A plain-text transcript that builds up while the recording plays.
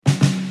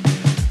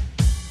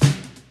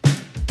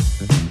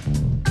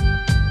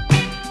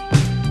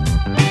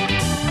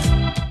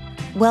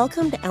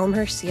Welcome to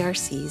Elmhurst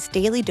CRC's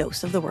Daily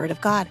Dose of the Word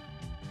of God.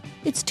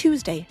 It's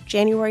Tuesday,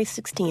 January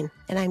 16,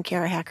 and I'm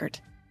Kara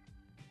Hackert.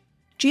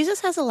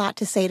 Jesus has a lot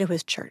to say to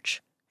his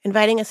church,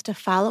 inviting us to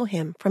follow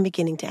him from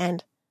beginning to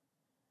end.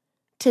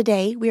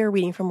 Today, we are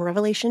reading from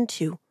Revelation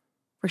 2,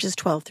 verses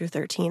 12 through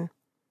 13.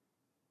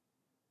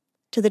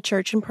 To the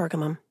church in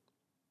Pergamum.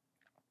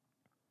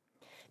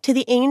 To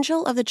the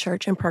angel of the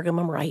church in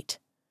Pergamum write,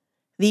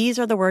 "These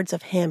are the words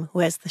of him who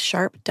has the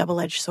sharp,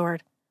 double-edged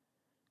sword.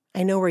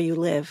 I know where you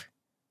live,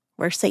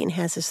 where Satan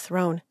has his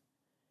throne.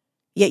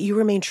 Yet you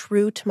remain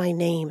true to my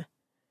name.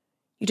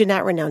 You did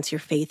not renounce your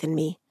faith in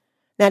me,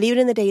 not even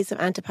in the days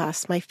of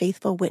Antipas, my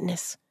faithful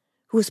witness,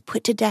 who was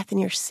put to death in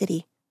your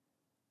city,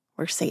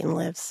 where Satan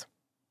lives."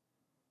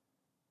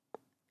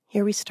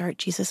 Here we start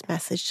Jesus'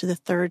 message to the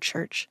third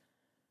church,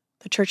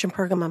 the church in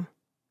Pergamum.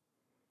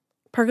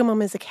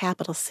 Pergamum is a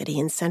capital city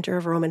and center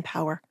of Roman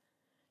power,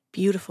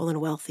 beautiful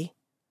and wealthy,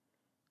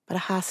 but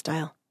a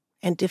hostile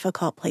and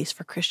difficult place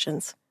for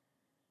Christians.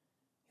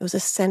 It was a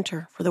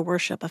center for the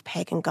worship of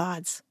pagan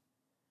gods.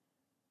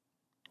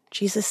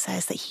 Jesus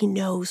says that he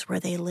knows where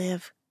they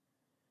live.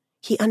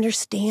 He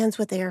understands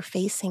what they are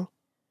facing.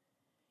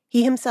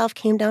 He himself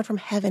came down from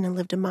heaven and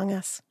lived among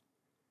us.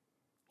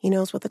 He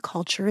knows what the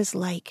culture is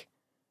like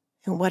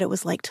and what it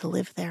was like to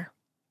live there.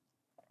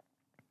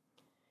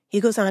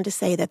 He goes on to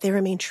say that they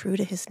remain true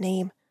to his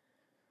name.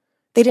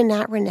 They did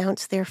not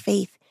renounce their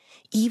faith,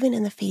 even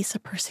in the face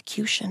of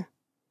persecution.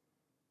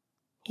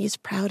 He is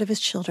proud of his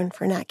children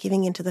for not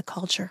giving in to the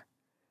culture,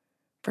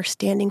 for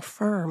standing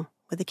firm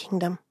with the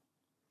kingdom.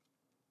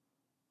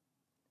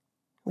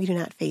 We do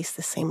not face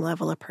the same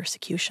level of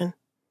persecution,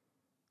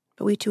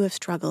 but we too have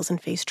struggles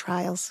and face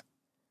trials.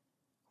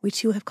 We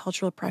too have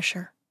cultural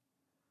pressure.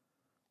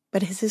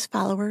 But as his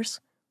followers,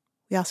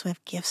 we also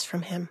have gifts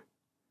from him.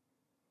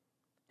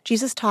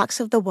 Jesus talks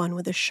of the one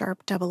with a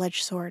sharp,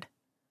 double-edged sword.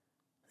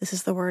 This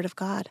is the Word of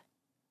God.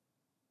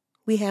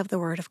 We have the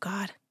Word of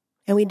God,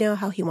 and we know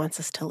how he wants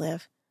us to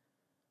live,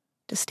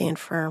 to stand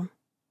firm,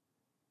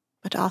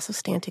 but to also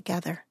stand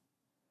together.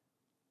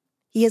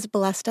 He has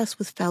blessed us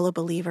with fellow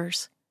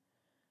believers,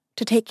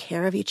 to take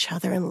care of each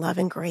other in love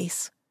and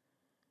grace,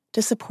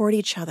 to support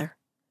each other,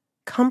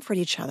 comfort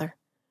each other,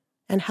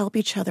 and help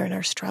each other in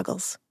our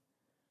struggles.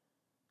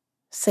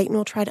 Satan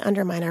will try to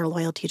undermine our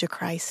loyalty to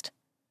Christ.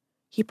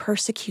 He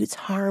persecutes,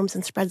 harms,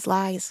 and spreads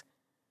lies.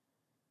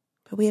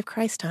 But we have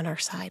Christ on our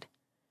side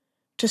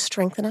to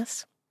strengthen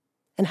us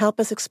and help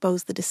us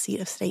expose the deceit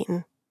of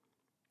Satan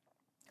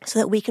so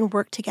that we can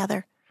work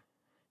together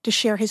to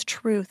share his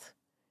truth,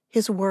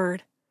 his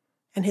word,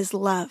 and his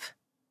love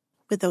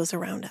with those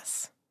around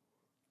us.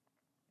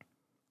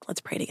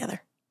 Let's pray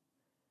together.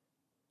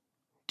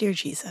 Dear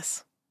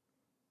Jesus,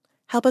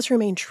 help us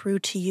remain true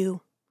to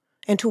you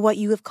and to what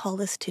you have called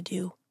us to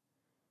do.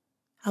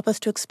 Help us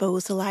to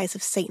expose the lies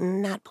of Satan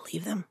and not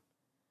believe them.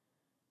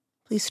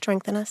 Please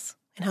strengthen us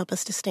and help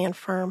us to stand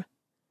firm.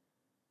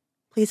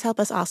 Please help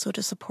us also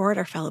to support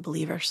our fellow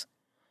believers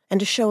and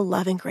to show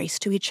love and grace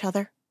to each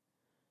other.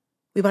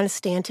 We want to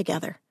stand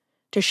together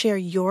to share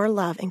your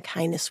love and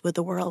kindness with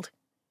the world.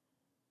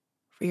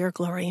 For your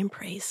glory and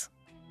praise.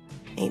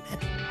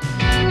 Amen.